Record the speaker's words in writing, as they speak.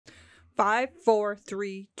5, 4,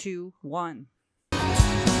 3, 2, 1.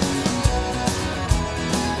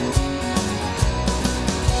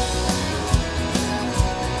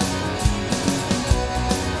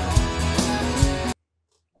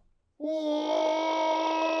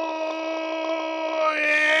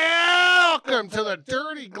 Welcome to the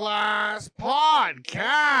Dirty Glass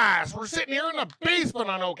Podcast. We're sitting here in the basement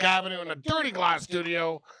on Oak Avenue in the Dirty Glass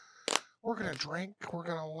studio. We're going to drink, we're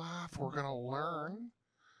going to laugh, we're going to learn.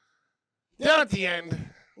 Down at the end,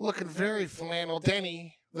 looking very flannel,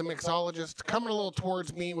 Denny, the mixologist, coming a little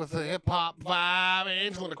towards me with a hip-hop vibe.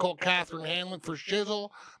 Angela Nicole Catherine Hanlon for shizzle,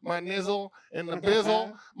 my nizzle, and the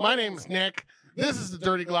bizzle. My name's Nick. This is the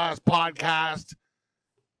Dirty Glass Podcast,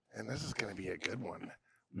 and this is going to be a good one.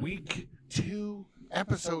 Week 2,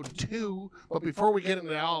 episode 2. But before we get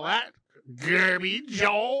into all that garbage,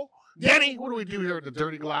 Joel, Denny, what do we do here at the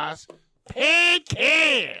Dirty Glass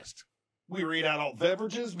Podcast? We rate adult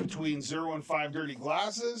beverages between 0 and 5 dirty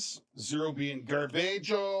glasses, 0 being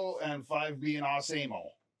garbaggio and 5 being asemo.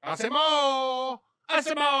 Asemo!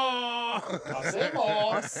 Asemo!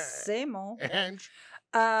 Asemo! Same old. And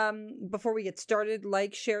Before we get started,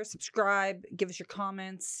 like, share, subscribe, give us your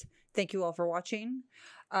comments. Thank you all for watching.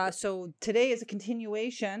 So today is a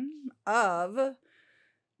continuation of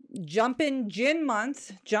Jumpin' Gin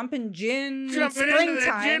Month. Jumpin' Gin jumping into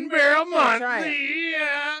the gin barrel month. right.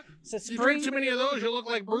 Yeah. So You spring drink too many of those, you look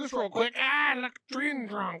like Bruce real quick. I look gin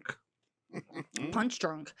drunk. punch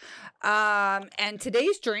drunk. And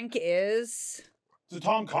today's drink is To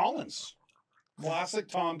Tom Collins. Classic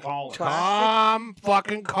Tom Collins. Tom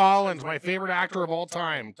fucking Collins, my favorite actor of all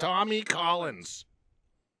time. Tommy Collins.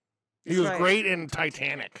 He was Right. great in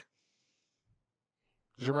Titanic.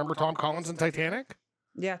 Do you remember Tom Collins in Titanic?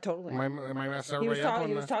 yeah, totally. Am I messing He was, everybody up?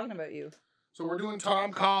 he was talking about you. So we're doing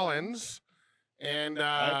Tom Collins. And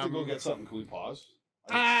I have to go get something. Can we pause?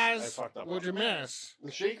 I fucked up. What'd you miss?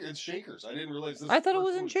 The shaker, it's shakers. I didn't realize this. I thought it first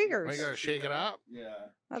was in one- Shakers. I gotta shake it up. Yeah.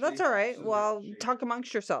 That's Shake- all right. so Well, shake. talk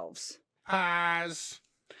amongst yourselves. Pause.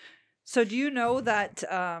 So do you know that,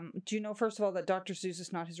 first of all, that Dr. Seuss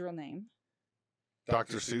is not his real name?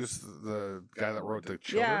 Dr. Seuss, the guy that wrote the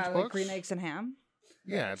children's Yeah, like books? Green Eggs and Ham.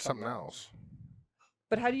 Yeah, it's something else.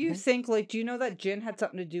 But how do you think, do you know that gin had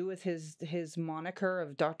something to do with his moniker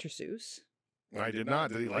of Dr. Seuss? I did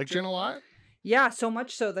not. Did he like gin a lot? Yeah, so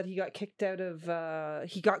much so that he got kicked out of,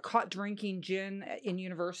 he got caught drinking gin in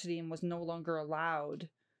university and was no longer allowed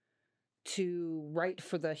to write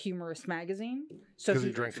for the humorous magazine. So Because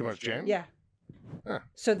he drank too much gin? Yeah. Huh.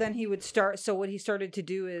 So then he would what he started to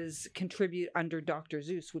do is contribute under Dr.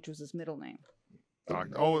 Zeus, which was his middle name.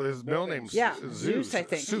 Oh, his middle name's Yeah, Zeus. Zeus, I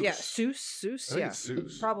think. Seuss. Yeah, Zeus, I think yeah. it's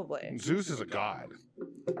Zeus. Probably. Zeus is a god.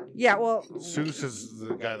 Yeah, well, Zeus is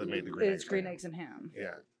the guy that made the green it's eggs. Green man. Eggs and Ham.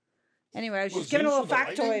 Yeah. Anyway, I was Was just giving a Zeus little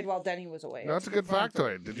with the factoid lightning? while Denny was away. No, that's a good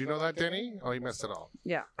factoid. Did you know that, Denny? Oh, you missed it all.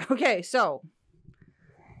 Yeah. Okay, so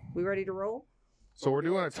we ready to roll? So we're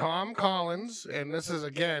doing a Tom Collins, and this is,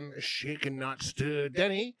 again, shaken not stirred.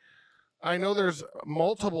 Denny, I know there's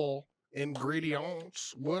multiple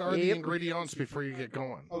ingredients. What are the Yep. ingredients before you get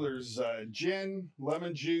going? Oh, there's gin,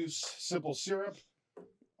 lemon juice, simple syrup,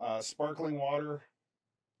 sparkling water,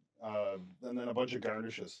 and then a bunch of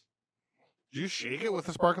garnishes. Do you shake it with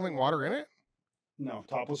the sparkling water in it? No,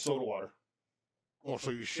 top with soda water. Oh,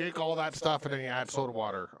 so you shake all that stuff and then you add soda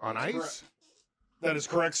water on That's ice? correct. That is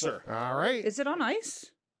correct, sir. All right. Is it on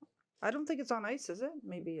ice? I don't think it's on ice, is it?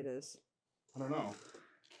 Maybe it is. I don't know.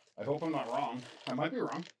 I hope I'm not wrong. I might be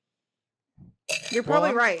wrong. You're probably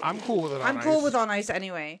Well, right. I'm cool with it on I'm ice. cool with on ice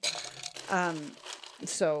anyway.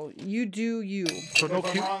 So you do you. So no if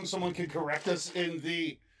I'm cute wrong, someone can correct us in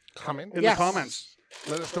the comment. Yes. the comments.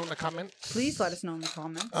 Let us know in the comments. Please let us know in the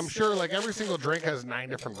comments. I'm sure like every single drink has 9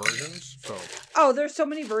 different versions. So Oh, there's so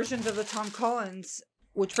many versions of the Tom Collins,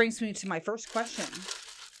 which brings me to my first question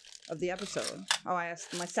of the episode. Oh, I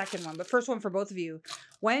asked my second one, but first one for both of you.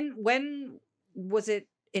 When was it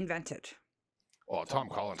invented? well, Tom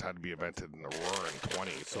Collins had to be invented in the roaring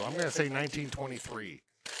 20s. So I'm gonna say 1923.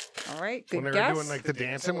 All right, When good they were guess. doing like the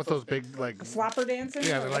dancing with those big like Flapper dancing?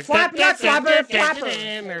 yeah, they're like Flap, not flapper, flapper.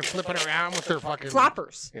 and they're flipping around with their fucking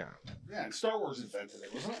Flappers. Yeah. Yeah, and Star Wars invented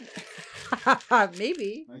it, wasn't it?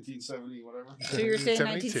 Maybe. 1970, whatever. So you're saying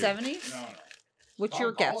 72. 1970s? No, no. What's Tom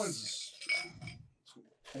your guess? Collins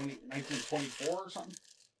is 1924 or something.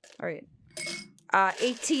 All right.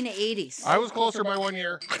 1880s. I was closer by 1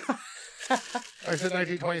 year. I said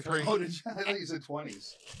 1923. Oh, did you? I thought you said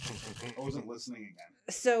 20s. I wasn't listening again.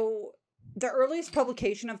 So the earliest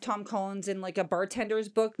publication of Tom Collins in like a bartender's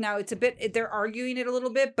book. Now it's a bit, they're arguing it a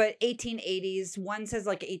little bit, but 1880s. One says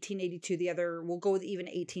like 1882. The other will go with even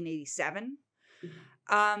 1887.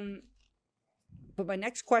 But my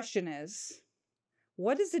next question is,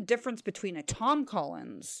 what is the difference between a Tom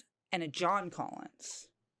Collins and a John Collins?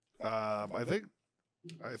 I think,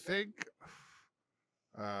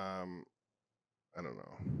 I don't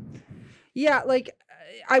know. Yeah, like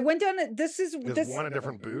I went down. This is Is one a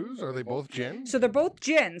different booze? Are they both gin? So they're both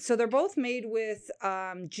gin. So they're both made with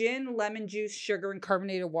gin, lemon juice, sugar, and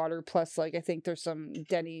carbonated water. Plus, like I think there's some.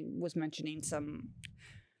 Denny was mentioning some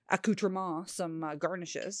accoutrement, some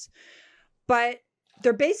garnishes, but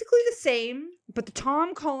they're basically the same. But the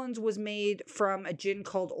Tom Collins was made from a gin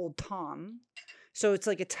called Old Tom, so it's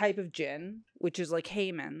like a type of gin, which is like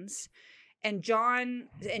Hayman's, and John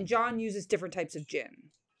uses different types of gin.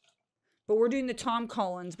 But we're doing the Tom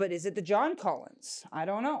Collins, but is it the John Collins? I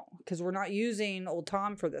don't know, because we're not using Old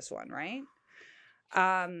Tom for this one, right?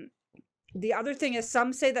 The other thing is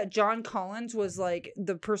some say that John Collins was like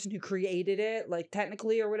the person who created it, like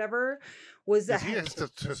technically or whatever. Was Is he a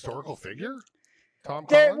historical figure? Tom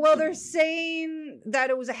Collins? Collins? Well, they're saying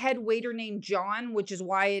that it was a head waiter named John, which is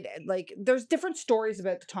why it, like, there's different stories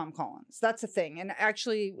about the Tom Collins. That's the thing. And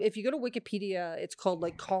actually, if you go to Wikipedia, it's called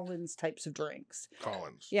like Collins types of drinks.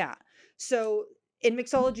 Collins. Yeah. So in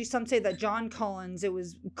mixology, some say that John Collins, it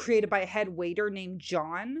was created by a head waiter named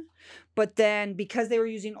John. But then because they were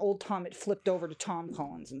using Old Tom, it flipped over to Tom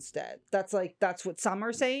Collins instead. That's what some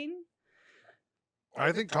are saying.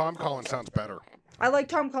 I think Tom Collins sounds better. I like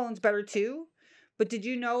Tom Collins better too. But did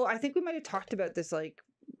you know, I think we might have talked about this like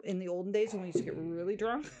in the olden days when we used to get really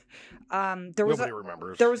drunk. Nobody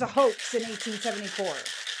remembers. There was a hoax in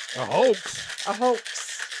 1874. A hoax? A hoax.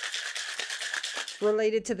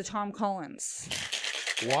 Related to the Tom Collins.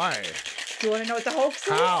 Why? Do you want to know what the hoax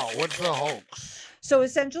is? How? What's the hoax? So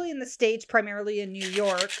essentially in the States, primarily in New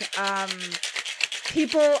York, others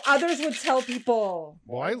would tell people.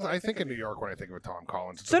 Well, I think of New York when I think of a Tom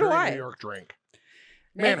Collins. It's so a very do I. New York drink.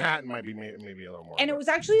 Manhattan might be maybe a little more. And it was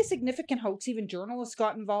actually a significant hoax. Even journalists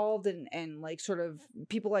got involved and like sort of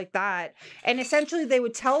people like that. And essentially they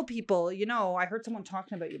would tell people, you know, I heard someone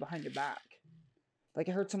talking about you behind your back. Like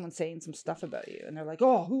I heard someone saying some stuff about you. And they're like,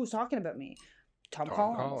 oh, who was talking about me? Tom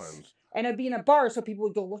Collins. And it'd be in a bar, so people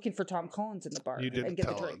would go looking for Tom Collins in the bar. You didn't and get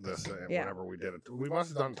tell the drink. this whenever we did it. We must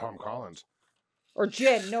have done Tom Collins. Or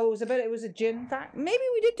gin. No, it was a gin fact. Maybe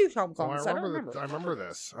we did do Tom Collins. I don't remember. I remember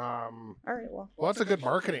this. All right, well. Well, that's a good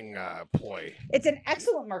marketing ploy. It's an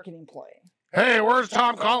excellent marketing ploy. Hey, where's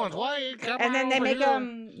Tom Collins? Why? And then they make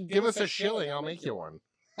Give us a shilling. I'll make you one.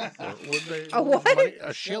 What?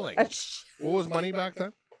 A shilling. What was money back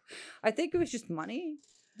then? I think it was just money.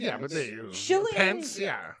 Yeah, but they used shilling. Pence.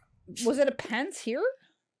 Yeah. Was it a pence here,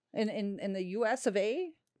 in the U.S. of A,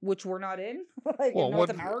 which we're not in, like in North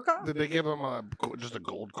America? Did they give him just a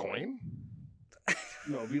gold coin?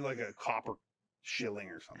 No, it'd be like a copper shilling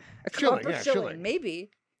or something. A copper shilling,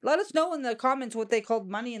 maybe. Let us know in the comments what they called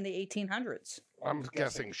money in the 1800s. I'm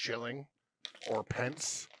guessing shilling, or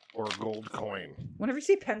pence, or gold coin. Whenever you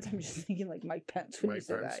say pence, I'm just thinking like Mike Pence when you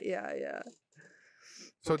say Pence. that. Yeah.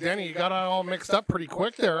 So, Danny, you got it all mixed up pretty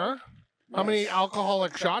quick there, huh? How many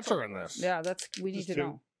alcoholic shots are in this? Yeah, we need to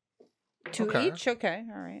know. 2 Okay. each? Okay,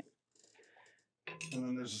 all right. And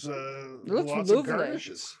then there's looks lots lovely. of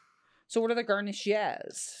garnishes. So what are the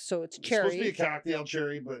garnishes? So it's It's cherry. supposed to be a cocktail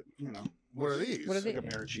cherry, but you know, What are these? What are like they?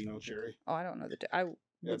 a maraschino cherry. Oh, I don't know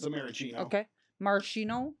Yeah, it's a maraschino. Okay.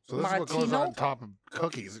 Maraschino? So this is what goes on top of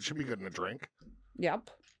cookies. It should be good in a drink.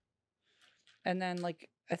 Yep. And then like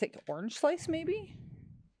I think orange slice maybe?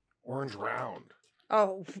 Orange round.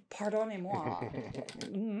 Oh, pardonnez-moi.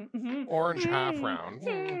 Orange half round.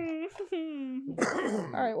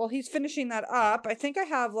 All right, well, he's finishing that up. I think I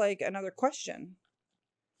have like another question.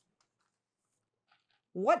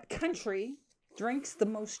 What country drinks the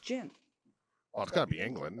most gin? Well, it's got to be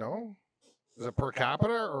England, no? Is it per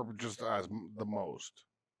capita or just as the most?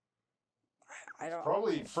 I don't.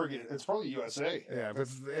 It's probably USA. Yeah,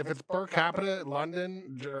 if it's per capita,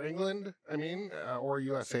 London, or England, or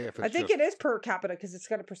USA. If it's I think it is per capita because it's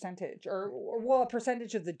got a percentage, or a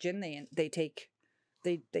percentage of the gin they take,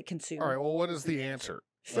 they consume. All right. Well, what is the answer?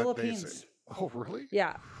 Philippines. Oh, really?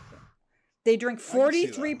 Yeah, they drink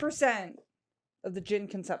 43% of the gin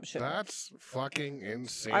consumption. That's fucking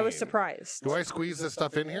insane. I was surprised. Do I squeeze this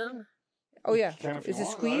stuff in here? Oh yeah. Is it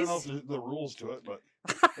squeezed? I don't know if the rules to it, but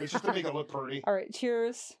it's just to make it look pretty. All right.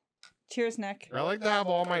 Cheers. Cheers, Nick. I like to have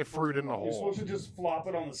all my fruit in the You're hole. supposed to just flop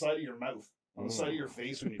it on the side of your mouth, on the side of your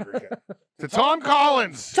face when you drink it. To Tom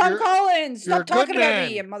Collins. Tom Collins, you're stop a good talking about man.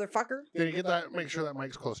 me, you motherfucker. Did you get that? Make sure that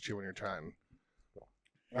mic's close to you when you're trying.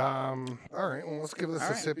 All right. Well, let's give this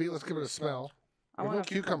a sippy. Let's give it a smell. There's no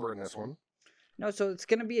cucumber in this one. No, so it's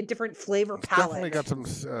going to be a different flavor It's palette. definitely got some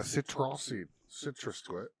citrus to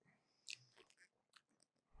it.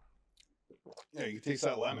 Yeah, you can taste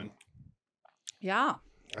that lemon. Yeah.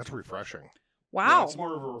 That's refreshing. Wow. Yeah, it's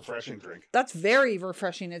more of a refreshing drink. That's very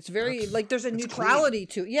refreshing. It's very That's- like there's a it's neutrality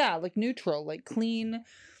to it. Yeah, like neutral, like clean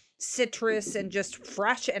citrus and just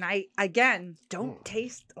fresh. And I again don't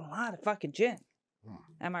taste a lot of fucking gin.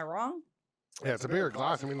 Am I wrong? Yeah, it's a bigger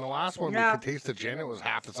glass. I mean, the last one Yeah. we could taste the gin. It was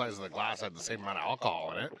half the size of the glass, had the same amount of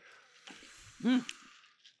alcohol in it. Mm.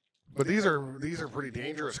 But these are pretty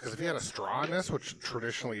dangerous because if you had a straw in this, which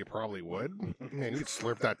traditionally you probably would, man, you'd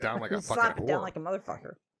slurp that down like a Slap fucking it whore. down like a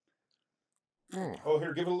motherfucker. Oh,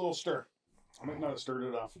 here, give it a little stir. I might not have stirred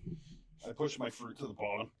it off. I pushed my fruit to the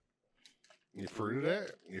bottom. You fruited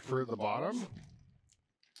it. You fruited the bottom.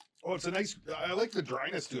 Oh, it's a nice. I like the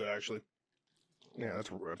dryness to it, actually. Yeah,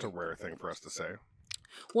 that's a rare thing for us to say.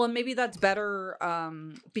 Well, maybe that's better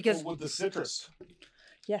because with the citrus.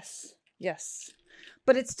 yes.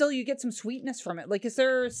 But it's still you get some sweetness from it. Like, is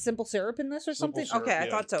there simple syrup in this or Simple something? syrup, Okay, I yeah.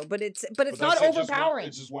 thought so. But it's But not that's it, just overpowering.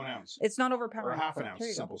 it's just 1 ounce. It's not Or overpowering. half an Here ounce. you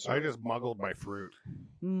go. Simple I syrup. just muggled my fruit.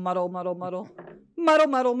 Muddle. You Muddle.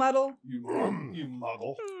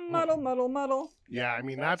 muggle. Yeah, I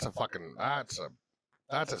mean that's a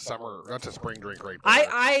spring drink right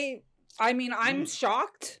there. I mean, I'm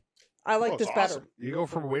shocked. I like Oh, this it's better. awesome. You go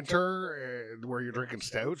from winter where you're drinking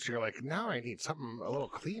stouts, you're like, now I need something a little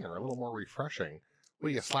cleaner, a little more refreshing.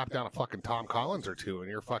 Well, you slap down a fucking Tom Collins or two, and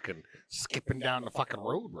you're fucking skipping down the fucking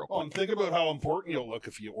road real Oh, quick. and think about how important you'll look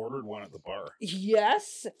if you ordered one at the bar.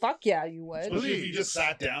 Yes. Fuck yeah, you would. Especially if you just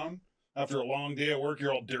sat down after a long day at work,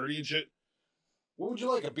 you're all dirty and shit. What would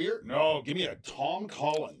you like, a beer? No, give me a Tom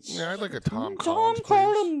Collins. Yeah, I'd like a Tom Tom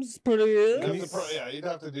Collins. please. Collins, You'd please. have to you'd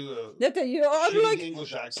have to do a I'd shitty like.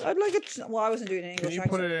 English accent. I'd like it. Well, I wasn't doing an Can English you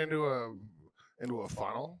accent. put it into a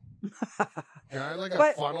funnel? Yeah, I'd like a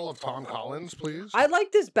But- funnel of Tom Collins, please. I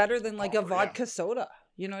like this better than like Oh, a yeah. vodka soda.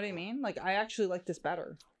 You know what I mean? Like I actually like this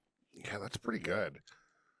better. Yeah, that's pretty good.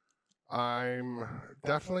 I'm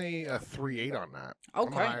definitely a 3.8 on that. I'm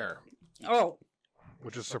Okay. higher, Oh,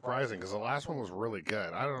 which is surprising because the last one was really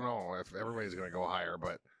good. I don't know if everybody's going to go higher,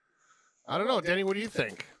 but I don't know. Denny, what do you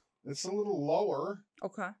think? It's a little lower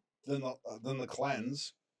okay. than the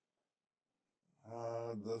cleanse.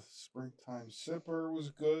 The springtime sipper was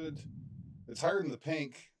good. It's higher than the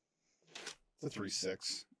pink. It's a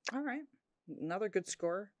 3.6. All right. Another good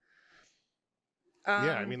score.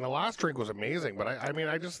 Yeah, I mean, the last drink was amazing, but I mean,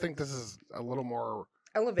 I just think this is a little more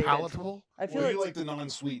elevated. palatable. I feel Well, you like like the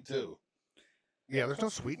non-sweet too. Yeah, there's no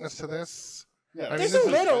sweetness to this. Yeah, I mean, there's this a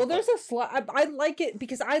is- little. There's a slight. I like it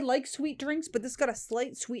because I like sweet drinks, but this got a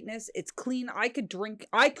slight sweetness. It's clean. I could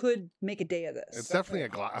make a day of this. It's definitely a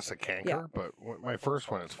glass of canker, Yeah. but my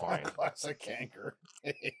first one is fine. classic canker.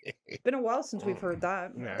 It's been a while since we've heard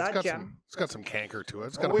that. Yeah, that gem. it's got some canker to it.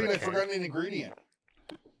 It's Oh, got a wait, bit I of canker. forgot an ingredient.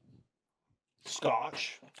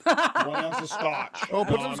 Scotch. 1 ounce of scotch. Oh,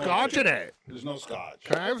 put No, some no, scotch in it. There's no scotch.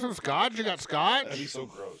 Can I have some scotch? You got scotch? That'd be so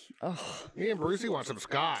gross. Oh, Me and Brucey want some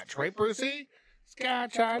scotch, right, Brucey?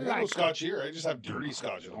 Scotch, I I got no like. scotch here. I just have dirty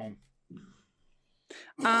scotch at home.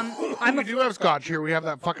 I'm We do have scotch here. We have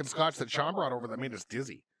that fucking scotch that Sean brought over that made us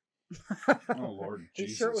dizzy. Oh Lord, You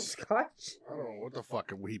Jesus. sure it was scotch? I don't know what the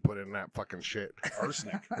fuck he put in that fucking shit.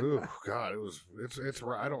 Arsenic. Ooh, God, it's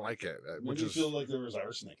I don't like it. Which Made me is feel like there was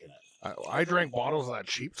arsenic in it. I drank bottles of that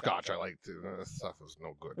cheap scotch. I liked it. This stuff is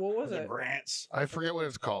no good. What was The it? Grants. I forget what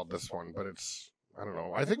it's called. This one, but it's I don't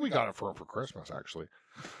know. I think we got it for Christmas actually.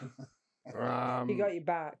 He got you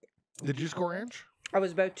back. Did you score Ange? I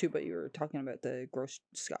was about to, but you were talking about the gross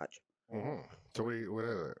scotch. Mm-hmm. So what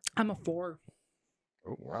is it? I'm a 4.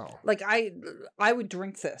 Oh wow. Like I would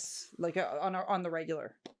drink this like on the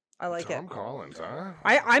regular. I like Tom it. Collins, huh?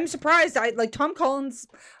 I'm surprised. I like Tom Collins.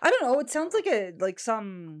 I don't know. It sounds like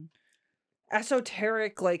some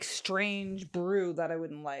esoteric, like strange brew that I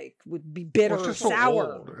wouldn't like. Would be bitter Well, or it's just so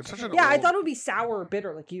sour. old. It's such an Yeah, I old- thought it would be sour or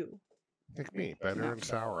bitter like you. like me, better and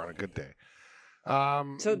sour on a good day.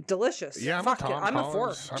 So delicious. yeah, I'm a Fuck it. Tom I'm a 4.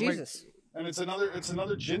 Collins. I might- Jesus. And it's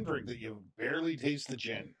another gin drink that you barely taste the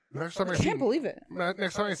gin. Next time I I see can't believe it.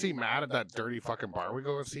 next time I see Matt at that dirty fucking bar we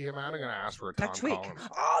go and see him at, I'm gonna ask for a Tom Next week. Collins.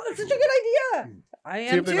 Oh, that's such a good idea. I See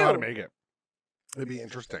am if they know how to too. make it. It'd be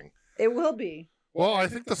interesting. It will be. Well, I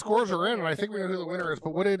think the scores are in, and I think we know who the winner is.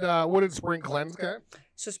 But what did Spring Cleanse get?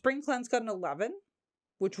 So Spring Cleanse got an 11,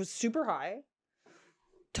 which was super high.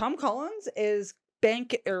 Tom Collins is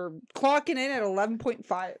clocking in at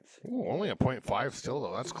 11.5. Ooh, only a 0.5 still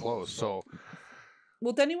though. That's close. So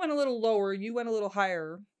Well, then you went a little lower. You went a little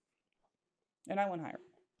higher. And I went higher.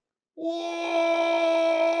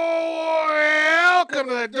 welcome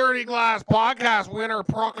to the Dirty Glass Podcast winner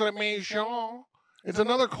proclamation. It's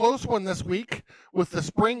another close one this week with the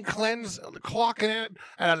Spring Cleanse clocking it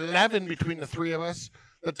at 11 between the three of us.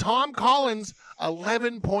 The Tom Collins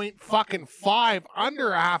 11.5,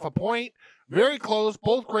 under a half a point. Very close.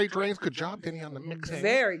 Both great drinks. Good job, Denny, on the mixing.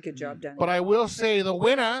 Very good job, Denny. But I will say the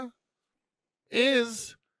winner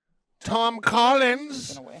is Tom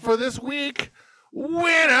Collins for this week.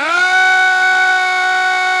 Winner!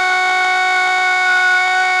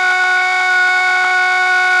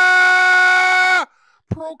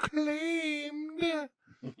 Proclaimed.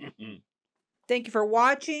 Thank you for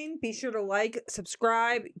watching. Be sure to like,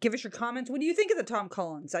 subscribe, give us your comments. What do you think of the Tom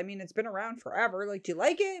Collins? I mean, it's been around forever. Like, do you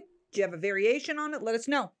like it? Do you have a variation on it? Let us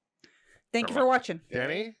know. Thank you for watching.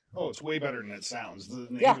 Danny? Oh, it's way better than it sounds. The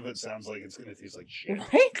name Yeah. of it sounds like it's gonna taste like shit.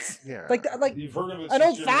 Right? Yeah. Like You've heard of it? an since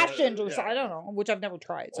old you're, fashioned or yeah. something. I don't know, which I've never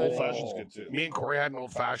tried. So I Old don't know. fashioned's good too. Me and Corey had an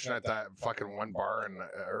old fashioned at that fucking one bar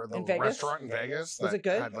or the In Vegas? restaurant in Vegas. Was that it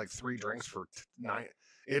good? Had like 3 drinks for 9.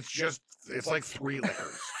 It's like 3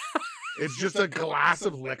 liquors. It's just a glass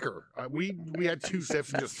of liquor. We had 2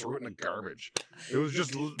 sips and just threw it in the garbage. It was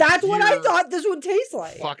just. That's what I pure thought this would taste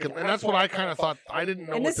like. Fucking, and that's what I kind of thought. I didn't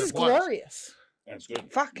know. And what this is was. glorious. That's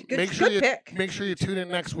good. Fuck. Good, Make sure good pick. Make sure you tune in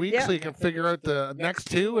next week Yeah. so you can figure out the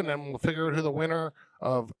next 2, and then we'll figure out who the winner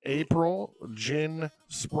of April Gin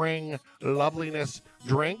Spring Loveliness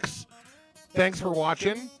drinks. Thanks for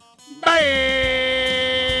watching.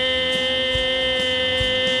 Bye.